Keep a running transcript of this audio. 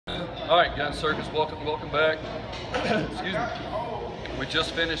All right, guys, Circus, welcome back. Excuse me. We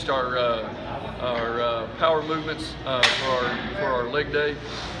just finished our power movements for our leg day.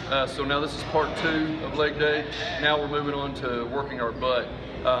 So now this is part 2 of leg day. Now we're moving on to working our butt.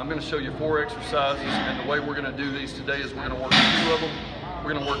 I'm going to show you 4 exercises, and the way we're going to do these today is we're going to work 2 of them.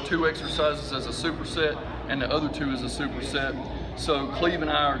 We're going to work 2 exercises as a superset, and the other 2 as a superset. So Cleve and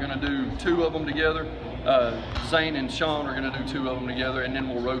I are going to do 2 of them together. Zane and Sean are going to do 2 of them together, and then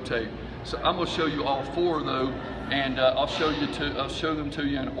we'll rotate. So I'm going to show you all 4 though, and I'll show them to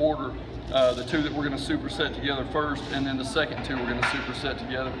you in order. The 2 that we're going to superset together first, and then the second 2 we're going to superset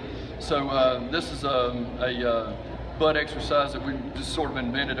together. So this is a butt exercise that we've just sort of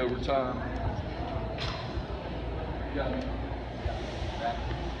invented over time. You got it.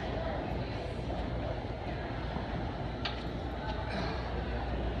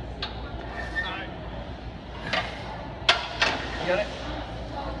 You got it?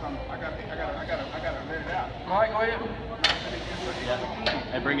 I got to let it out. All right, go ahead. Yeah.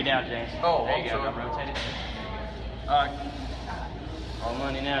 Hey, bring it down, James. Oh, there you go. Rotate it. All right. All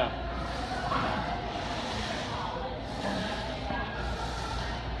money now.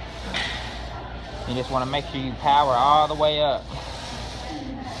 You just want to make sure you power all the way up.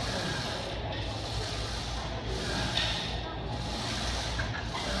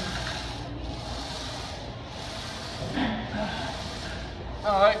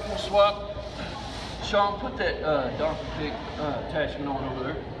 All right, we'll swap. Sean, put that donkey kick attachment on over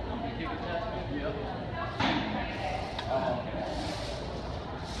there. Donkey kick attachment? Yeah.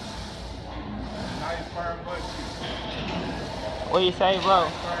 Nice firm butt cheeks. What do you say, bro?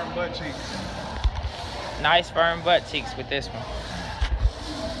 Firm butt cheeks. Nice firm butt cheeks with this one.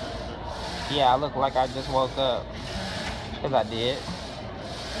 Yeah, I look like I just woke up. Because I did.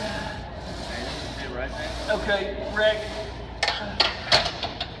 Okay, Rick.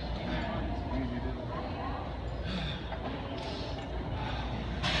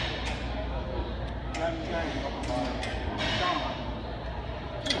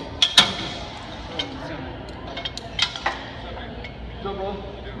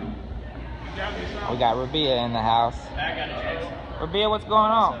 We got Rabia in the house. I got it, James. Rabia, what's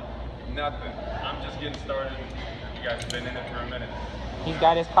going on? Nothing. I'm just getting started. You guys have been in it for a minute. He's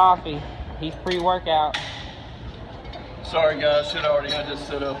got his coffee. He's pre-workout. Sorry guys, should already had this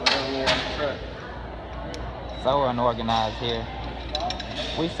set up. I got a little off track. So unorganized here.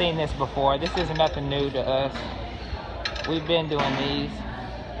 We've seen this before. This isn't nothing new to us. We've been doing these.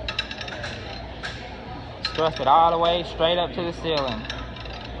 Thrust it all the way straight up to the ceiling.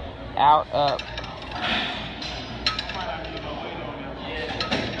 Out, up.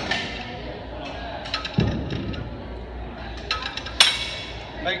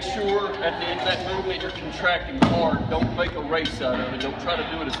 Make sure at the end of that movement you're contracting hard. Don't make a race out of it. Don't try to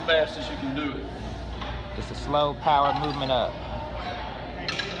do it as fast as you can do it. Just a slow power movement up.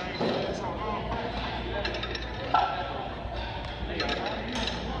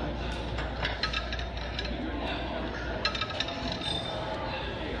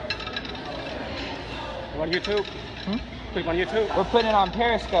 On YouTube? Click on YouTube? We're putting it on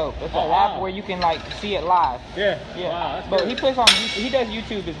Periscope. It's an app where you can like see it live. Yeah. Yeah. Wow, that's but good. he does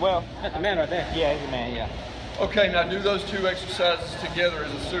YouTube as well. That's the man right there. Yeah, he's a man, yeah. Okay, now do those 2 exercises together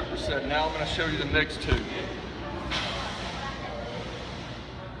as a superset. Now I'm going to show you the next 2.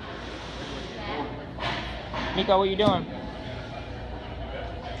 Nico, what you doing?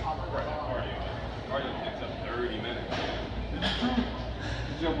 Cardio takes up 30 minutes.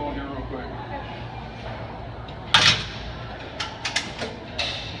 Jump on here real quick.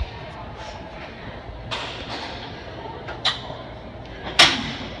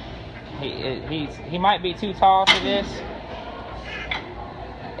 He might be too tall for this.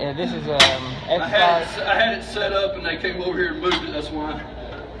 This is exercise. I had it set up and they came over here and moved it. That's why.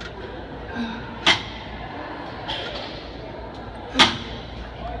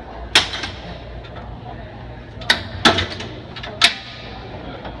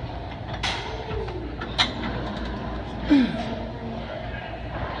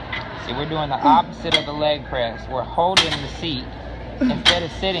 See, we're doing the opposite of the leg press. We're holding the seat instead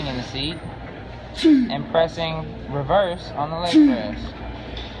of sitting in the seat and pressing reverse on the leg press.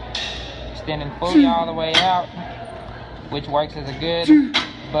 Extending fully all the way out, which works as a good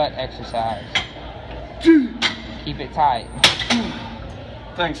butt exercise. Keep it tight.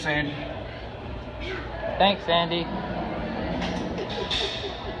 Thanks, Sandy. Thanks, Sandy.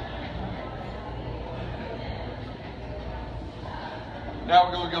 Now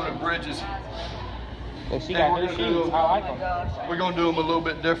we're going to go to bridges. But she got new shoes. I like them. We're going to do them a little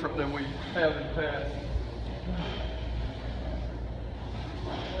bit different than we have in the past.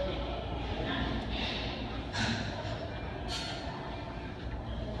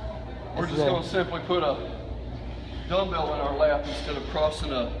 We're just going to simply put a dumbbell in our lap instead of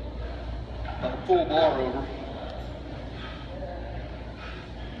crossing a full bar over.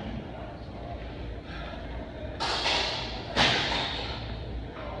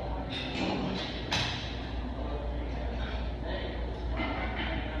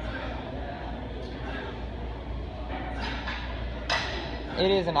 It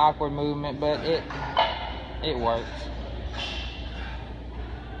is an awkward movement, but it works.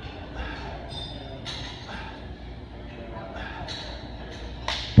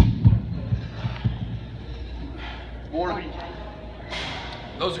 Morning.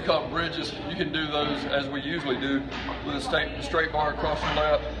 Those are called bridges. You can do those as we usually do with a straight bar across your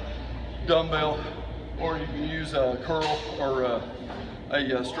lap, dumbbell, or you can use a curl or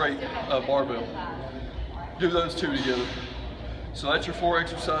a straight barbell. Do those two together. So that's your 4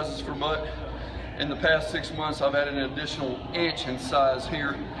 exercises for butt. In the past 6 months, I've added an additional inch in size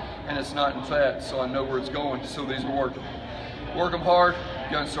here, and it's not in fat, so I know where it's going, so these are working. Work them hard,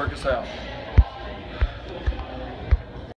 Gun Circus out.